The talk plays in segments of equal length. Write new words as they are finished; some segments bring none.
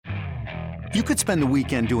You could spend the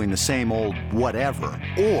weekend doing the same old whatever,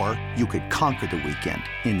 or you could conquer the weekend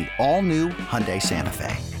in the all-new Hyundai Santa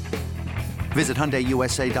Fe. Visit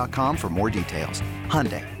HyundaiUSA.com for more details.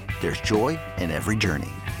 Hyundai, there's joy in every journey.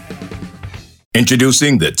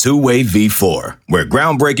 Introducing the Two-Way V4, where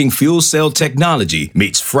groundbreaking fuel cell technology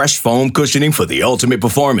meets fresh foam cushioning for the ultimate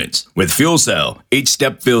performance. With Fuel Cell, each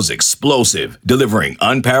step feels explosive, delivering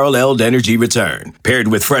unparalleled energy return. Paired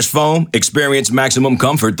with fresh foam, experience maximum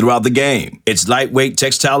comfort throughout the game. Its lightweight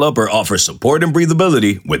textile upper offers support and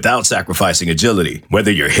breathability without sacrificing agility.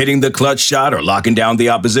 Whether you're hitting the clutch shot or locking down the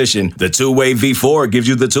opposition, the Two-Way V4 gives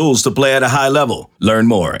you the tools to play at a high level. Learn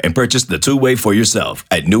more and purchase the Two-Way for yourself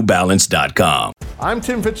at NewBalance.com. I'm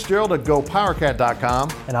Tim Fitzgerald at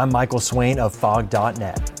GoPowerCat.com. And I'm Michael Swain of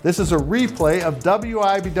Fog.net. This is a replay of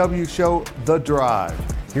WIBW show The Drive.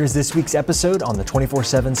 Here's this week's episode on the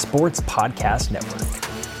 24/7 Sports Podcast Network.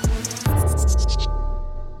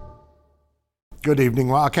 Good evening,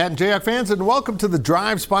 Wildcat and Jayhawk fans, and welcome to The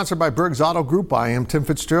Drive, sponsored by Briggs Auto Group. I am Tim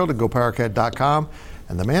Fitzgerald at GoPowerCat.com,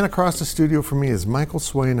 and the man across the studio from me is Michael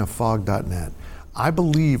Swain of Fog.net. I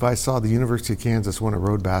believe I saw the University of Kansas win a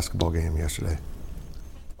road basketball game yesterday.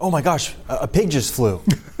 Oh my gosh, a pig just flew.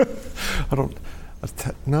 I don't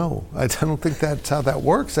think that's how that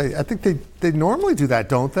works. I think they normally do that,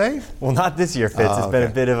 don't they? Well, not this year, Fitz. It's been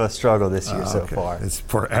a bit of a struggle this year so far. It's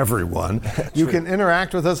for everyone. You can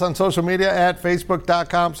interact with us on social media at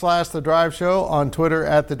Facebook.com/The Drive Show, on Twitter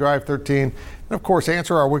at The Drive 13, and of course,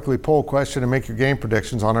 answer our weekly poll question and make your game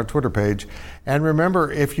predictions on our Twitter page. And remember,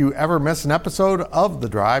 if you ever miss an episode of The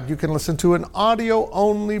Drive, you can listen to an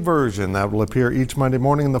audio-only version that will appear each Monday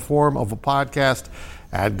morning in the form of a podcast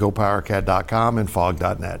at GoPowerCat.com and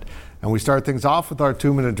Fog.net. And we start things off with our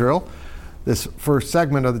 2-minute drill. This first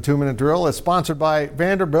segment of the 2-minute drill is sponsored by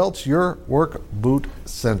Vanderbilt's Your Work Boot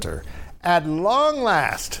Center. At long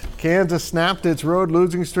last, Kansas snapped its road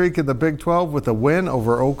losing streak in the Big 12 with a win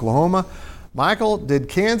over Oklahoma. Michael, did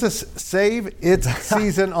Kansas save its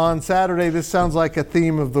season on Saturday? This sounds like a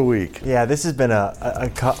theme of the week. Yeah, this has been a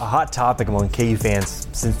hot topic among KU fans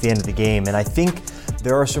since the end of the game, and I think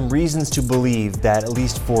there are some reasons to believe that, at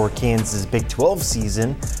least for Kansas' Big 12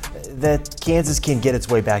 season, that Kansas can get its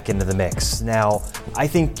way back into the mix. Now, I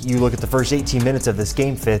think you look at the first 18 minutes of this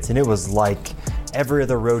game, Fitz, and it was like every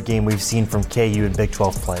other road game we've seen from KU in Big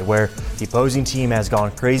 12 play, where the opposing team has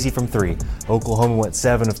gone crazy from three. Oklahoma went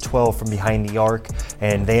 7 of 12 from behind the arc,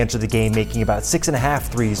 and they entered the game making about 6.5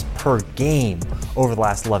 threes per game over the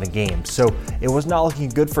last 11 games. So it was not looking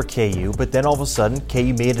good for KU, but then all of a sudden,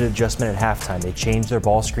 KU made an adjustment at halftime. They changed their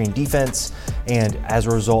ball screen defense, and as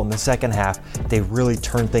a result, in the second half, they really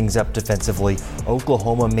turned things up defensively.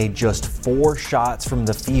 Oklahoma made just 4 shots from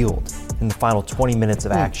the field in the final 20 minutes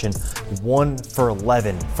of action, 1 for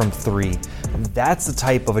 11 from 3. That's the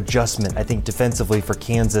type of adjustment, I think, defensively for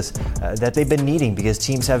Kansas that they've been needing, because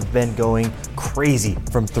teams have been going crazy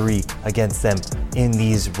from 3 against them in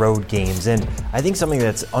these road games. And I think something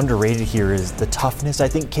that's underrated here is the toughness I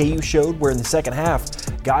think KU showed, where in the second half,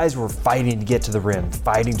 guys were fighting to get to the rim,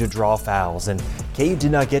 fighting to draw fouls, and KU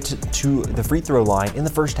did not get to the free throw line in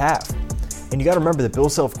the first half. And you got to remember that Bill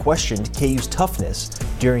Self questioned KU's toughness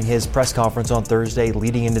during his press conference on Thursday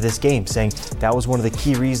leading into this game, saying that was one of the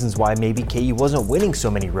key reasons why maybe KU wasn't winning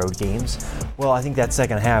so many road games. Well, I think that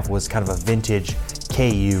second half was kind of a vintage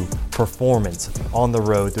KU performance on the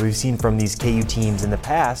road that we've seen from these KU teams in the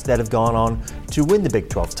past that have gone on to win the Big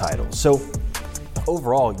 12 title. So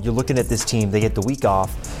overall, you're looking at this team, they get the week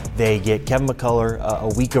off. They get Kevin McCullough a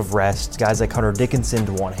week of rest. Guys like Hunter Dickinson,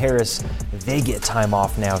 DeJuan Harris, they get time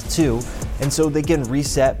off now too. And so they can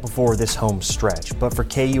reset before this home stretch. But for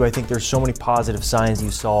KU, I think there's so many positive signs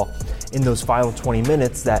you saw in those final 20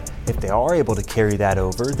 minutes that if they are able to carry that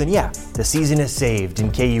over, then yeah, the season is saved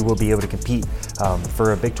and KU will be able to compete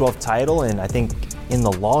for a Big 12 title. And I think in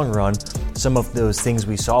the long run, some of those things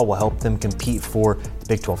we saw will help them compete for the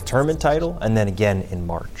Big 12 tournament title and then again in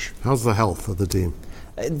March. How's the health of the team?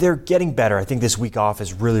 They're getting better. I think this week off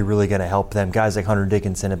is really, really going to help them. Guys like Hunter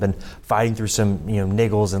Dickinson have been fighting through some,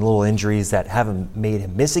 niggles and little injuries that haven't made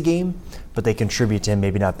him miss a game, but they contribute to him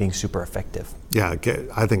maybe not being super effective. Yeah,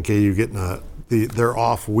 I think KU getting their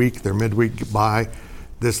off week, their midweek bye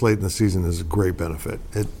this late in the season is a great benefit.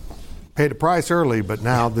 It paid a price early, but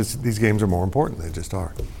now these games are more important. They just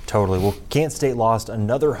are. Totally. Well, Kent State lost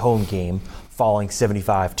another home game, falling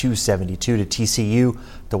 75-72 to TCU.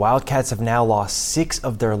 The Wildcats have now lost 6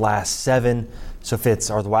 of their last 7. So Fitz,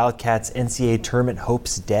 are the Wildcats' NCAA tournament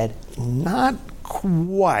hopes dead? Not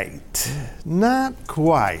quite.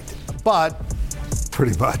 But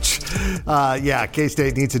pretty much.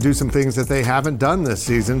 K-State needs to do some things that they haven't done this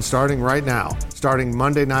season, starting right now, starting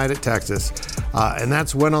Monday night at Texas. And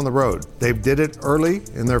that's win on the road. They did it early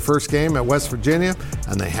in their first game at West Virginia,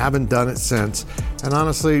 and they haven't done it since. And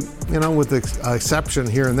honestly, with the exception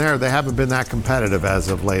here and there, they haven't been that competitive as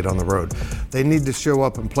of late on the road. They need to show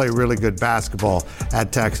up and play really good basketball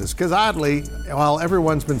at Texas. Because oddly, while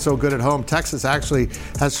everyone's been so good at home, Texas actually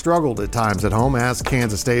has struggled at times at home, as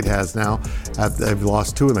Kansas State has now. They've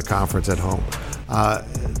lost 2 in the conference at home.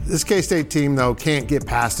 This K-State team, though, can't get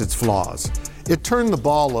past its flaws. It turned the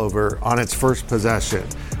ball over on its first possession.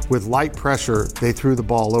 With light pressure, they threw the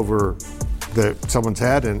ball over someone's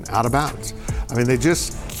head and out of bounds. I mean, they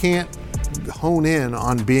just can't hone in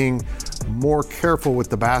on being more careful with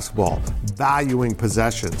the basketball, valuing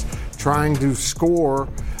possessions, trying to score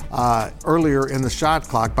earlier in the shot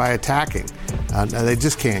clock by attacking. And they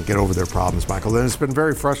just can't get over their problems, Michael. And it's been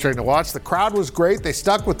very frustrating to watch. The crowd was great. They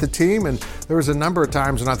stuck with the team, and there was a number of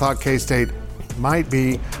times when I thought K-State might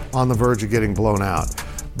be on the verge of getting blown out.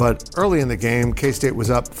 But early in the game, K-State was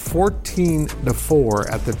up 14-4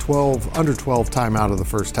 at the under 12 timeout of the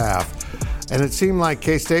first half. And it seemed like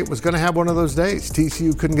K-State was going to have one of those days.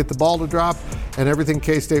 TCU couldn't get the ball to drop, and everything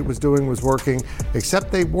K-State was doing was working,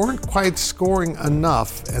 except they weren't quite scoring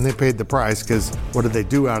enough, and they paid the price, because what did they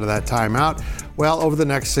do out of that timeout? Well, over the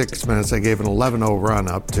next 6 minutes, they gave an 11-0 run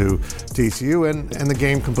up to TCU, and the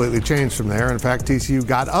game completely changed from there. In fact, TCU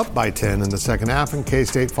got up by 10 in the second half, and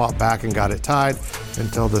K-State fought back and got it tied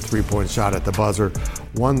until the three-point shot at the buzzer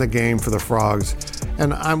won the game for the Frogs.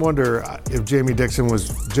 And I wonder if Jamie Dixon was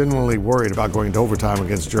genuinely worried about going to overtime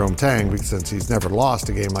against Jerome Tang, since he's never lost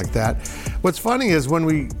a game like that. What's funny is when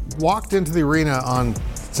we walked into the arena on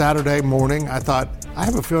Saturday morning, I thought, I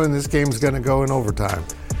have a feeling this game's going to go in overtime.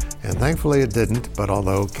 And thankfully it didn't, but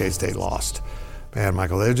although K-State lost. Man,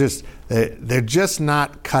 Michael, they're just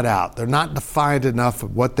not cut out. They're not defined enough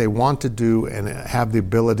of what they want to do and have the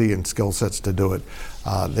ability and skill sets to do it.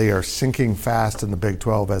 They are sinking fast in the Big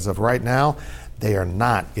 12 as of right now. They are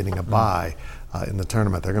not getting a bye in the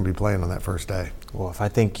tournament. They're going to be playing on that first day. Well, if I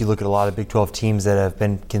think you look at a lot of Big 12 teams that have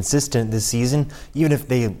been consistent this season, even if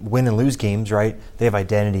they win and lose games, right, they have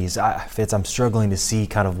identities. I'm struggling to see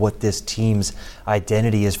kind of what this team's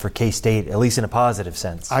identity is for K-State, at least in a positive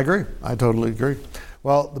sense. I agree. I totally agree.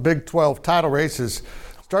 Well, the Big 12 title race is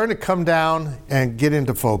starting to come down and get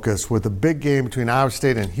into focus with a big game between Iowa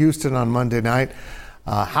State and Houston on Monday night.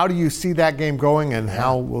 How do you see that game going, and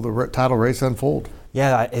how will the title race unfold?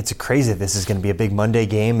 Yeah, it's crazy. This is going to be a big Monday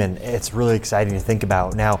game, and it's really exciting to think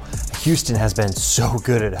about. Now, Houston has been so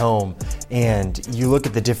good at home, and you look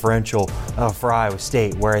at the differential for Iowa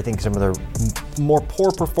State, where I think some of their more poor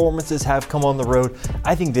performances have come on the road.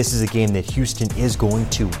 I think this is a game that Houston is going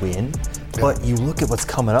to win, but you look at what's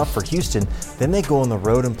coming up for Houston, then they go on the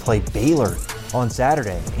road and play Baylor on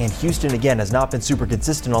Saturday. And Houston, again, has not been super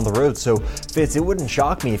consistent on the road. So, Fitz, it wouldn't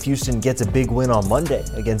shock me if Houston gets a big win on Monday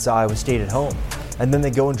against Iowa State at home. And then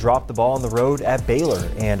they go and drop the ball on the road at Baylor.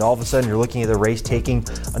 And all of a sudden, you're looking at the race taking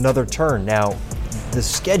another turn. Now, the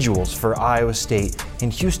schedules for Iowa State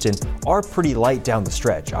and Houston are pretty light down the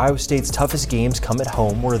stretch. Iowa State's toughest games come at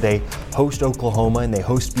home, where they host Oklahoma and they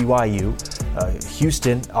host BYU.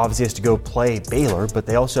 Houston obviously has to go play Baylor, but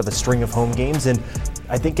they also have a string of home games. And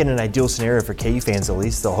I think in an ideal scenario for KU fans, at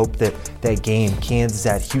least, they'll hope that that game, Kansas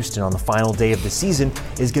at Houston on the final day of the season,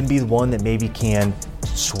 is going to be the one that maybe can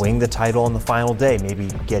swing the title on the final day, maybe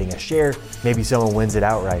getting a share, maybe someone wins it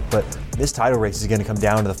outright. But this title race is going to come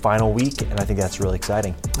down to the final week, and I think that's really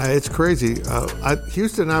exciting. It's crazy.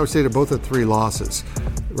 Houston and Iowa State are both at 3 losses,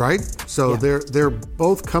 right? So yeah. They're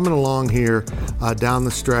both coming along here down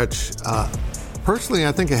the stretch. Personally,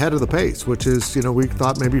 I think ahead of the pace, which is, we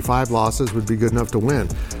thought maybe 5 losses would be good enough to win.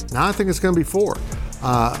 Now I think it's going to be 4.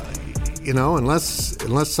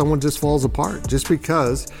 Unless someone just falls apart, just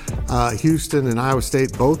because Houston and Iowa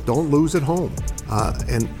State both don't lose at home.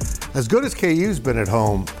 And as good as KU's been at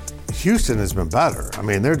home, Houston has been better. I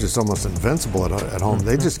mean, they're just almost invincible at home.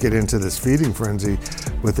 They just get into this feeding frenzy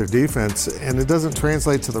with their defense, and it doesn't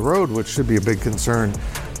translate to the road, which should be a big concern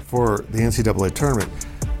for the NCAA tournament.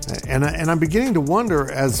 And I'm beginning to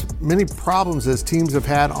wonder, as many problems as teams have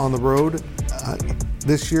had on the road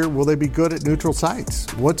this year, will they be good at neutral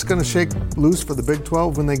sites? What's going to shake loose for the Big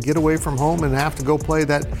 12 when they get away from home and have to go play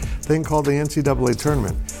that thing called the NCAA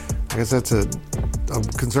tournament? I guess that's a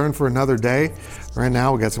concern for another day. Right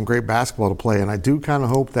now, we got some great basketball to play, and I do kind of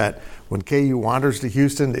hope that when KU wanders to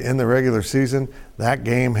Houston to end the regular season, that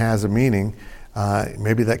game has a meaning.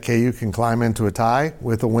 Maybe that KU can climb into a tie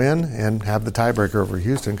with a win and have the tiebreaker over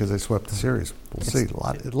Houston because they swept the series. We'll see.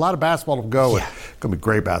 A lot of basketball to go with. It's going to be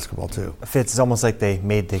great basketball, too. Fitz, it's almost like they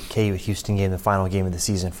made the KU-Houston game the final game of the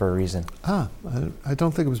season for a reason. I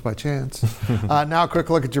don't think it was by chance. Now a quick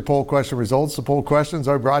look at your poll question results. The poll questions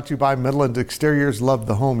are brought to you by Midland Exteriors. Love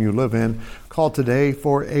the home you live in. Call today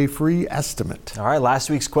for a free estimate. All right, last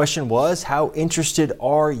week's question was, how interested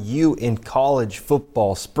are you in college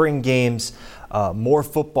football spring games? More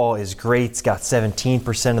football is great. It's got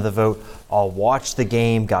 17% of the vote. I'll watch the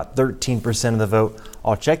game, got 13% of the vote.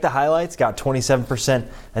 I'll check the highlights, got 27%.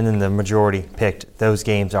 And then the majority picked those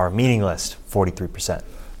games are meaningless, 43%.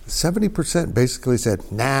 70% basically said,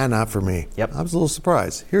 nah, not for me. Yep. I was a little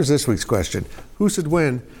surprised. Here's this week's question. Who should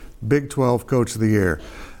win Big 12 Coach of the Year?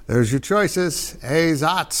 There's your choices. A's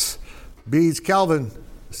Otts, B's Kelvin,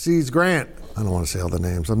 C's Grant. I don't want to say all the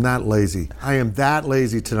names. I'm that lazy. I am that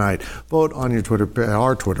lazy tonight. Vote on your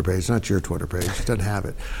our Twitter page, not your Twitter page. It doesn't have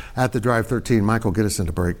it. At the Drive 13. Michael, get us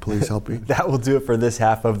into break. Please help me. That will do it for this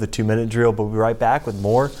half of the 2-minute drill. But we'll be right back with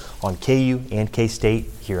more on KU and K-State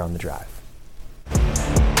here on The Drive.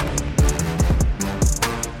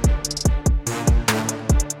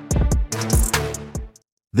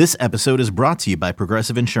 This episode is brought to you by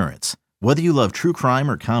Progressive Insurance. Whether you love true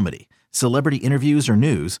crime or comedy, celebrity interviews or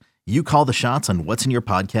news, you call the shots on what's in your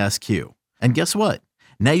podcast queue. And guess what?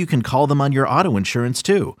 Now you can call them on your auto insurance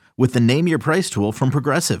too with the Name Your Price tool from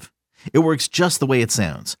Progressive. It works just the way it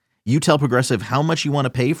sounds. You tell Progressive how much you want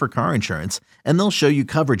to pay for car insurance, and they'll show you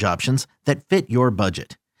coverage options that fit your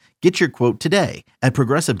budget. Get your quote today at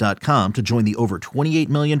Progressive.com to join the over 28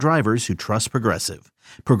 million drivers who trust Progressive.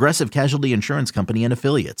 Progressive Casualty Insurance Company and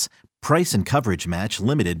Affiliates. Price and coverage match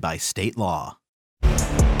limited by state law.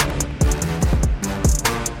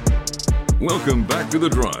 Welcome back to The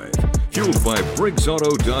Drive, fueled by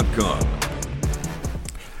BriggsAuto.com.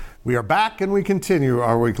 We are back and we continue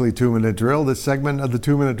our weekly 2-minute drill. This segment of the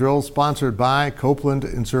 2-minute drill is sponsored by Copeland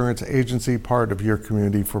Insurance Agency, part of your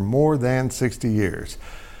community for more than 60 years.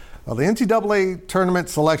 Well, the NCAA Tournament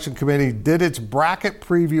Selection Committee did its bracket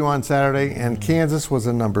preview on Saturday, and Kansas was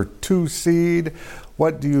a number 2 seed.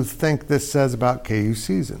 What do you think this says about KU's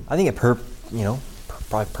season? I think it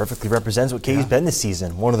probably perfectly represents what KU's been this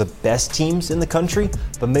season. One of the best teams in the country,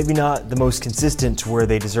 but maybe not the most consistent to where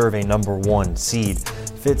they deserve a number 1 seed.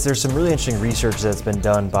 Fitz, there's some really interesting research that's been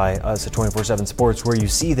done by us at 24/7 Sports where you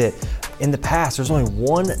see that in the past there's only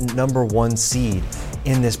one number 1 seed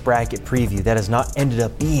in this bracket preview that has not ended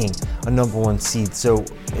up being a number 1 seed. So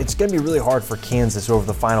it's going to be really hard for Kansas over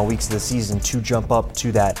the final weeks of the season to jump up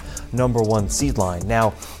to that number 1 seed line.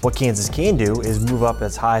 Now, what Kansas can do is move up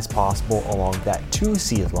as high as possible along that 2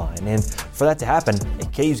 seed line. And for that to happen,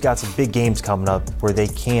 KU's got some big games coming up where they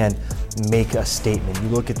can make a statement. You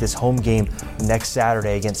look at this home game next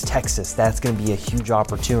Saturday against Texas, that's going to be a huge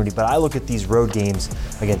opportunity. But I look at these road games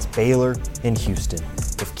against Baylor and Houston.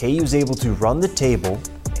 If KU is able to run the table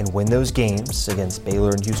and win those games against Baylor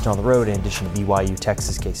and Houston on the road, in addition to BYU,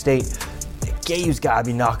 Texas, K-State, KU's got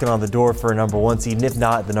to be knocking on the door for a number 1 seed, and if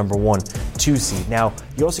not, the number 1-2 seed. Now,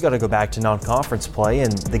 you also got to go back to non-conference play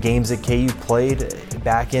and the games that KU played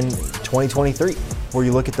back in 2023, where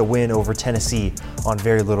you look at the win over Tennessee on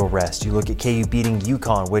very little rest. You look at KU beating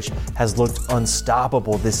UConn, which has looked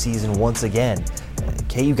unstoppable this season once again.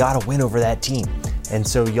 KU got a win over that team. And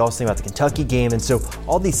so you also think about the Kentucky game. And so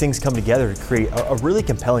all these things come together to create a really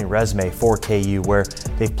compelling resume for KU, where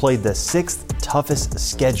they've played the 6th toughest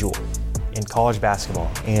schedule in college basketball.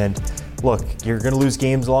 And look, you're going to lose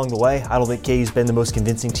games along the way. I don't think KU's been the most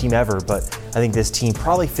convincing team ever, but I think this team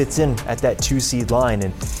probably fits in at that 2 seed line.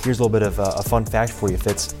 And here's a little bit of a fun fact for you,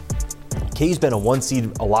 Fitz. KU's been a 1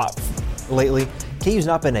 seed a lot lately. KU's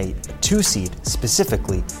not been a 2 seed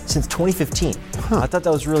specifically since 2015. I thought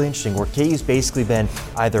that was really interesting, where KU's basically been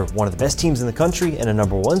either one of the best teams in the country and a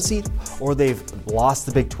number 1 seed, or they've lost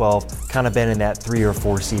the Big 12, kind of been in that 3 or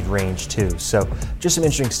 4 seed range too. So just some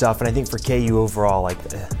interesting stuff. And I think for KU overall,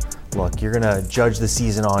 look, you're going to judge the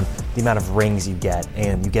season on the amount of rings you get,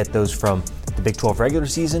 and you get those from the Big 12 regular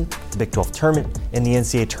season, the Big 12 tournament, and the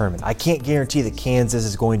NCAA tournament. I can't guarantee that Kansas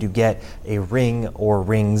is going to get a ring or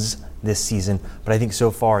rings this season, but I think so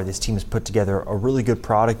far this team has put together a really good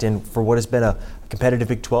product, and for what has been a competitive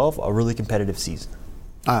Big 12, a really competitive season.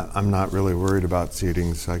 I'm not really worried about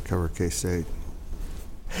seedings. I cover K-State.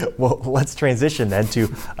 Well, let's transition then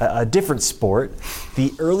to a different sport.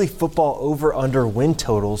 The early football over-under win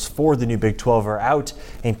totals for the new Big 12 are out,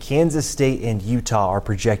 and Kansas State and Utah are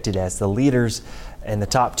projected as the leaders and the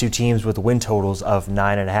top 2 teams with win totals of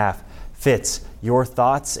 9.5. Fitz, your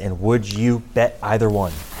thoughts, and would you bet either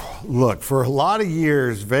one? Look, for a lot of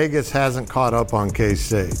years, Vegas hasn't caught up on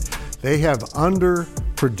K-State. They have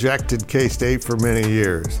under-projected K-State for many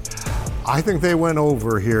years. I think they went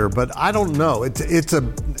over here, but I don't know. It's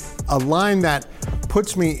a line that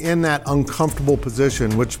puts me in that uncomfortable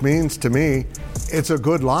position, which means to me it's a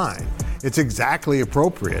good line. It's exactly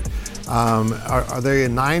appropriate. Are they a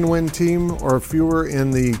 9-win team or fewer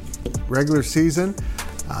in the regular season?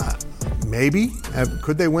 Maybe.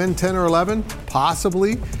 Could they win 10 or 11?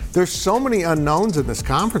 Possibly. There's so many unknowns in this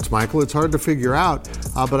conference, Michael. It's hard to figure out.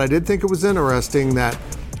 But I did think it was interesting that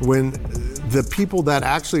when the people that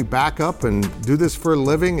actually back up and do this for a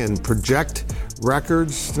living and project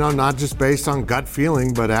records, not just based on gut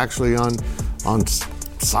feeling, but actually on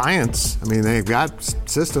science. I mean, they've got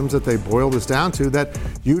systems that they boil this down to, that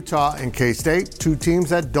Utah and K-State, two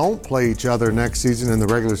teams that don't play each other next season in the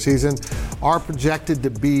regular season, are projected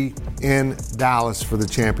to be in Dallas for the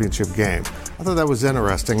championship game. I thought that was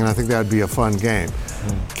interesting, and I think that would be a fun game.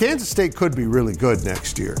 Kansas State could be really good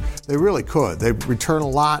next year. They really could. They return a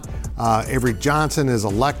lot. Avery Johnson is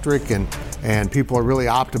electric, and people are really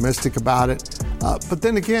optimistic about it. But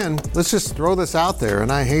then again, let's just throw this out there,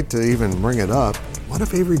 and I hate to even bring it up. What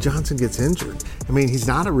if Avery Johnson gets injured? I mean, he's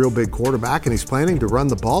not a real big quarterback, and he's planning to run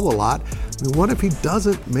the ball a lot. I mean, what if he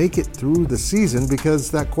doesn't make it through the season because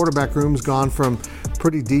that quarterback room's gone from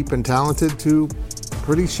pretty deep and talented to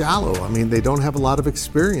pretty shallow? I mean, they don't have a lot of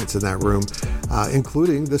experience in that room,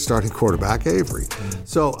 including the starting quarterback, Avery.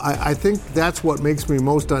 So I think that's what makes me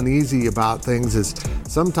most uneasy about things is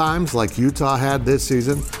sometimes, like Utah had this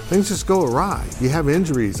season, things just go awry. You have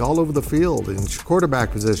injuries all over the field in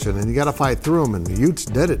quarterback position, and you got to fight through them. And the Utes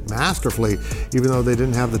did it masterfully, even though they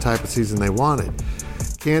didn't have the type of season they wanted.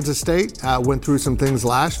 Kansas State went through some things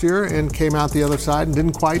last year and came out the other side and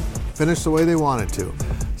didn't quite finish the way they wanted to.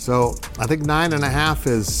 So I think 9.5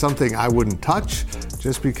 is something I wouldn't touch,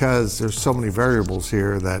 just because there's so many variables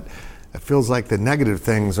here that it feels like the negative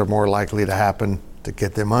things are more likely to happen to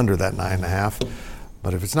get them under that 9.5.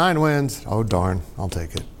 But if it's 9 wins, oh darn, I'll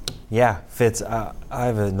take it. Yeah, Fitz, I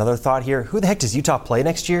have another thought here. Who the heck does Utah play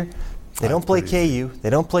next year? They don't play KU. They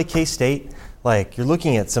don't play K-State. Like, you're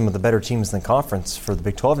looking at some of the better teams in the conference for the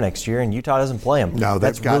Big 12 next year, and Utah doesn't play them. No,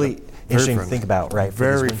 that's really interesting to think about, right?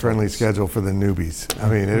 Very friendly schedule for the newbies. I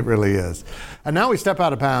mean, it really is. And now we step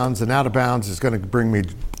out of bounds, and out of bounds is going to bring me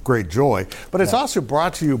great joy. But it's also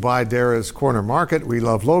brought to you by Dara's Corner Market. We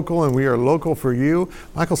love local, and we are local for you.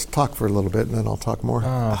 Michael's talk for a little bit, and then I'll talk more.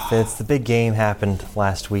 Oh, Fitz, the big game happened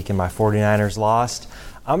last week, and my 49ers lost.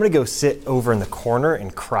 I'm going to go sit over in the corner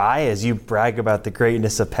and cry as you brag about the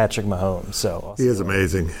greatness of Patrick Mahomes. So he is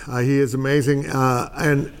amazing. He is amazing.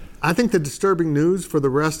 And I think the disturbing news for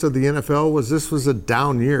the rest of the NFL was this was a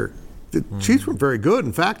down year. The Chiefs were very good.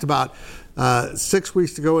 In fact, about 6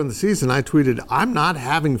 weeks ago in the season, I tweeted, I'm not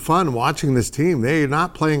having fun watching this team. They are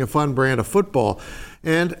not playing a fun brand of football.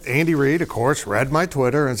 And Andy Reid, of course, read my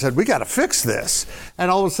Twitter and said, we got to fix this. And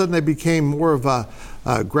all of a sudden they became more of a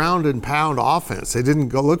ground and pound offense. They didn't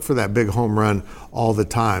go look for that big home run all the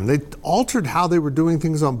time. They altered how they were doing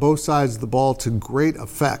things on both sides of the ball to great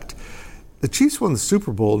effect. The Chiefs won the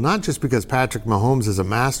Super Bowl not just because Patrick Mahomes is a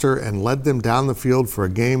master and led them down the field for a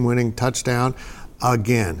game-winning touchdown.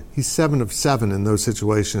 Again, he's 7 of 7 in those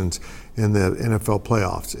situations in the NFL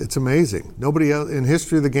playoffs. It's amazing. Nobody else in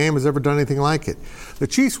history of the game has ever done anything like it. The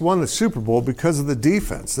Chiefs won the Super Bowl because of the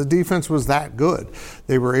defense. The defense was that good.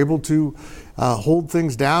 They were able to hold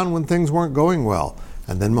things down when things weren't going well.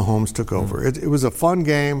 And then Mahomes took over. It was a fun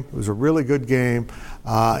game. It was a really good game.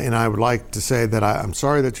 And I would like to say that I'm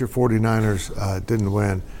sorry that your 49ers didn't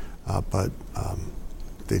win, but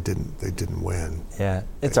they didn't win. Yeah,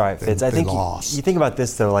 it's all right, Fitz. I think you think about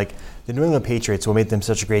this, though, like the New England Patriots, what made them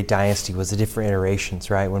such a great dynasty was the different iterations,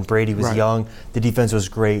 right? When Brady was young, the defense was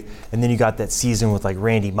great. And then you got that season with like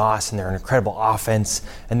Randy Moss and their incredible offense.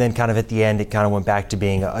 And then kind of at the end, it kind of went back to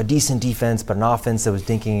being a decent defense, but an offense that was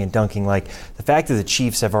dinking and dunking. Like the fact that the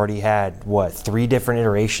Chiefs have already had, 3 different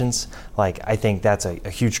iterations, like I think that's a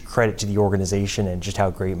huge credit to the organization and just how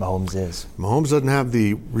great Mahomes is. Mahomes doesn't have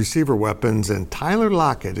the receiver weapons, and Tyler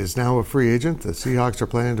Lockett is now a free agent. The Seahawks are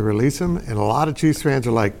planning to release him, and a lot of Chiefs fans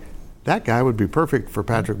are like, that guy would be perfect for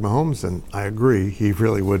Patrick Mahomes, and I agree, he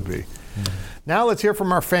really would be. Now let's hear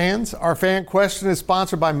from our fans. Our fan question is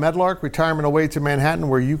sponsored by Medlark Retirement Away to Manhattan,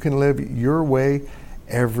 where you can live your way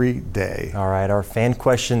every day. All right, our fan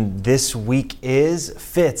question this week is,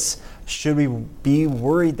 Fitz, should we be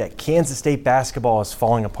worried that Kansas State basketball is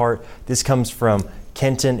falling apart? This comes from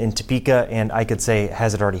Kenton in Topeka, and I could say,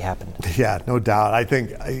 has it already happened? Yeah, no doubt. I think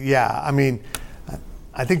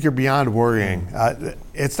you're beyond worrying.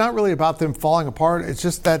 It's not really about them falling apart. It's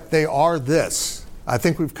just that they are this. I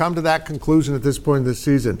think we've come to that conclusion at this point in the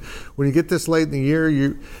season. When you get this late in the year,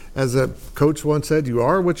 you, as a coach once said, you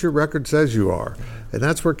are what your record says you are. And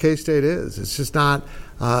that's where K-State is. It's just not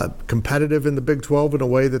competitive in the Big 12 in a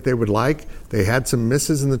way that they would like. They had some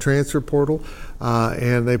misses in the transfer portal,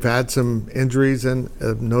 and they've had some injuries and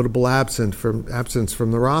notable absence from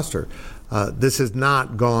the roster. This has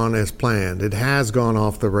not gone as planned. It has gone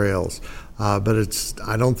off the rails. But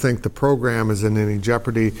I don't think the program is in any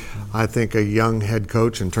jeopardy. I think a young head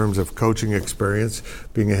coach, in terms of coaching experience,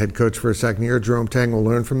 being a head coach for a second year, Jerome Tang will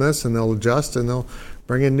learn from this, and they'll adjust, and they'll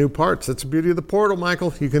bring in new parts. That's the beauty of the portal,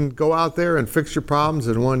 Michael. You can go out there and fix your problems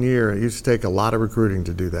in 1 year. It used to take a lot of recruiting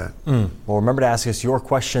to do that. Well, remember to ask us your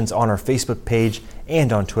questions on our Facebook page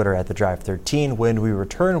and on Twitter at The Drive 13. When we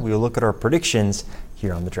return, we will look at our predictions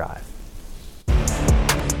here on The Drive.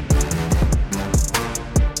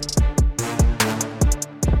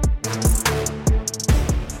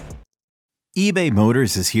 eBay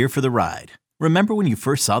Motors is here for the ride. Remember when you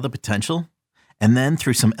first saw the potential? And then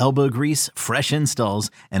through some elbow grease, fresh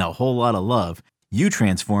installs, and a whole lot of love, you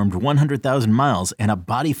transformed 100,000 miles and a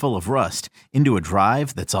body full of rust into a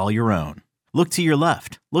drive that's all your own. Look to your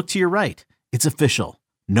left. Look to your right. It's official.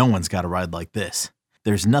 No one's got a ride like this.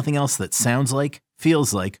 There's nothing else that sounds like,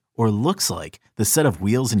 feels like, or looks like the set of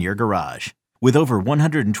wheels in your garage. With over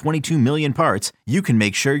 122 million parts, you can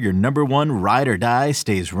make sure your number one ride or die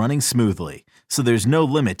stays running smoothly, so there's no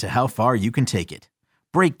limit to how far you can take it.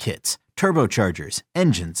 Brake kits, turbochargers,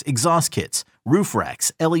 engines, exhaust kits, roof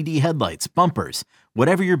racks, LED headlights, bumpers,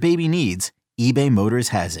 whatever your baby needs, eBay Motors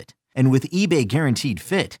has it. And with eBay Guaranteed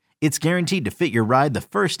Fit, it's guaranteed to fit your ride the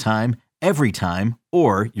first time, every time,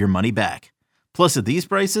 or your money back. Plus at these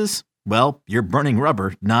prices, well, you're burning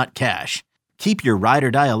rubber, not cash. Keep your ride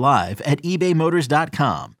or die alive at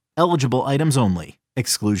ebaymotors.com. Eligible items only.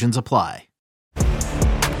 Exclusions apply.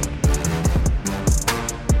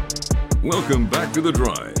 Welcome back to The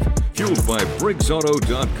Drive, fueled by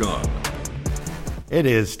BriggsAuto.com. It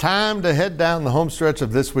is time to head down the home stretch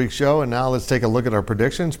of this week's show, and now let's take a look at our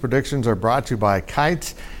predictions. Predictions are brought to you by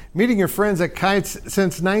Kites. Meeting your friends at Kites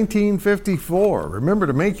since 1954. Remember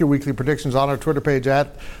to make your weekly predictions on our Twitter page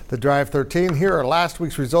at The Drive 13. Here are last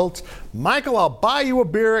week's results. Michael, I'll buy you a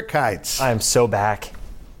beer at Kites. I'm so back.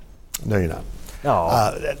 No, you're not.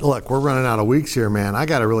 Oh. Look, we're running out of weeks here, man. I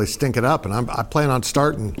got to really stink it up, and I plan on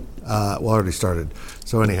starting. I already started.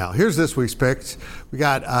 So anyhow, here's this week's picks. We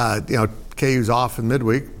got, KU's off in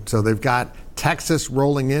midweek, so they've got Texas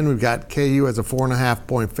rolling in. We've got KU as a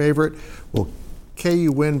 4.5-point favorite. Will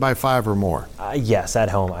KU win by 5 or more? Yes, at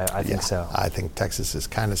home, I think so. I think Texas is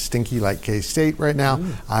kind of stinky like K-State right now.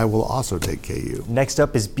 I will also take KU. Next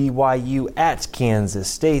up is BYU at Kansas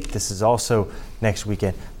State. This is also next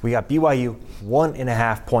weekend. We got BYU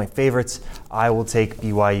 1.5-point favorites. I will take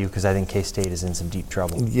BYU because I think K-State is in some deep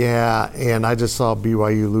trouble. Yeah, and I just saw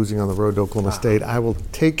BYU losing on the road to Oklahoma State. I will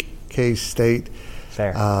take K-State.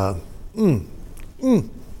 Fair.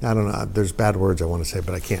 I don't know. There's bad words I want to say,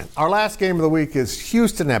 but I can't. Our last game of the week is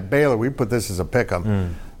Houston at Baylor. We put this as a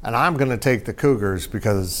pick-em. And I'm going to take the Cougars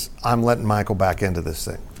because I'm letting Michael back into this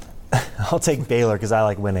thing. I'll take Baylor because I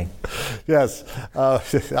like winning. Yes.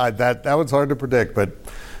 That one's hard to predict, but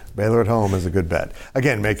Baylor at home is a good bet.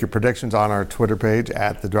 Again, make your predictions on our Twitter page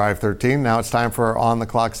at The Drive 13. Now it's time for our On the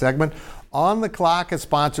Clock segment. On the Clock is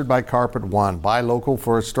sponsored by Carpet One. Buy local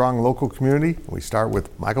for a strong local community. We start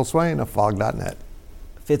with Michael Swain of Fog.net.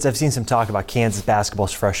 Fitz, I've seen some talk about Kansas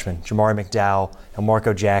basketball's freshmen, Jamari McDowell and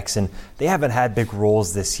Marco Jackson. They haven't had big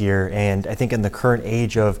roles this year, and I think in the current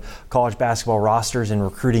age of college basketball rosters and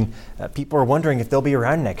recruiting, people are wondering if they'll be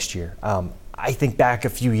around next year. I think back a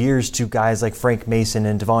few years to guys like Frank Mason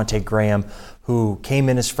and Devontae Graham, who came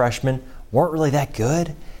in as freshmen, weren't really that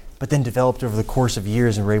good, but then developed over the course of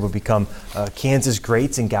years and were able to become Kansas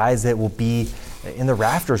greats and guys that will be in the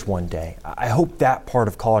rafters one day. I hope that part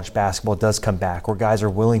of college basketball does come back, where guys are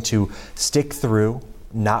willing to stick through,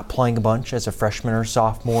 not playing a bunch as a freshman or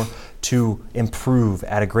sophomore, to improve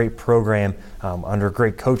at a great program under a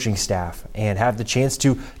great coaching staff and have the chance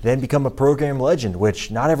to then become a program legend, which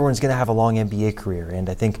not everyone's going to have a long NBA career. And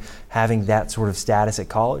I think having that sort of status at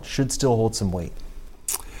college should still hold some weight.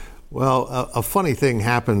 Well, a funny thing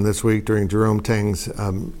happened this week during Jerome Tang's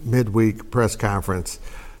midweek press conference.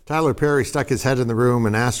 Tyler Perry stuck his head in the room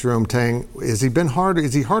and asked Jerome Tang, is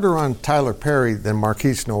he harder on Tyler Perry than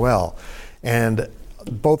Marquise Noel? And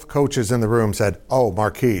both coaches in the room said, oh,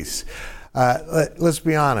 Marquise. Let's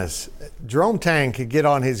be honest. Jerome Tang could get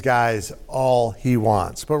on his guys all he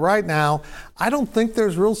wants. But right now, I don't think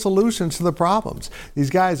there's real solutions to the problems. These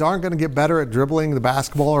guys aren't going to get better at dribbling the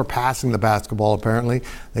basketball or passing the basketball, apparently.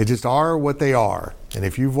 They just are what they are. And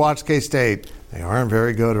if you've watched K-State, They aren't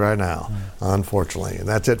very good right now, unfortunately. And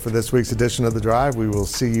that's it for this week's edition of The Drive. We will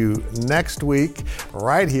see you next week,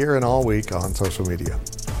 right here and all week on social media.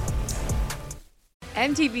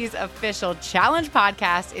 MTV's official Challenge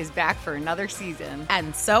podcast is back for another season.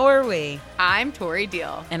 And so are we. I'm Tori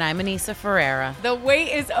Deal. And I'm Anissa Ferreira. The wait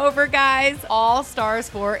is over, guys. All Stars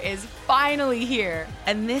 4 is finally here.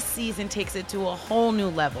 And this season takes it to a whole new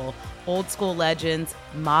level. Old school legends,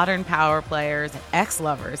 modern power players, and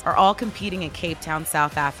ex-lovers are all competing in Cape Town,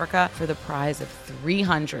 South Africa for the prize of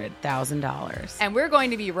 $300,000. And we're going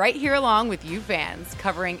to be right here along with you fans,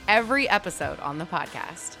 covering every episode on the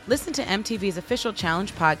podcast. Listen to MTV's official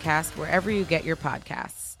Challenge podcast wherever you get your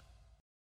podcasts.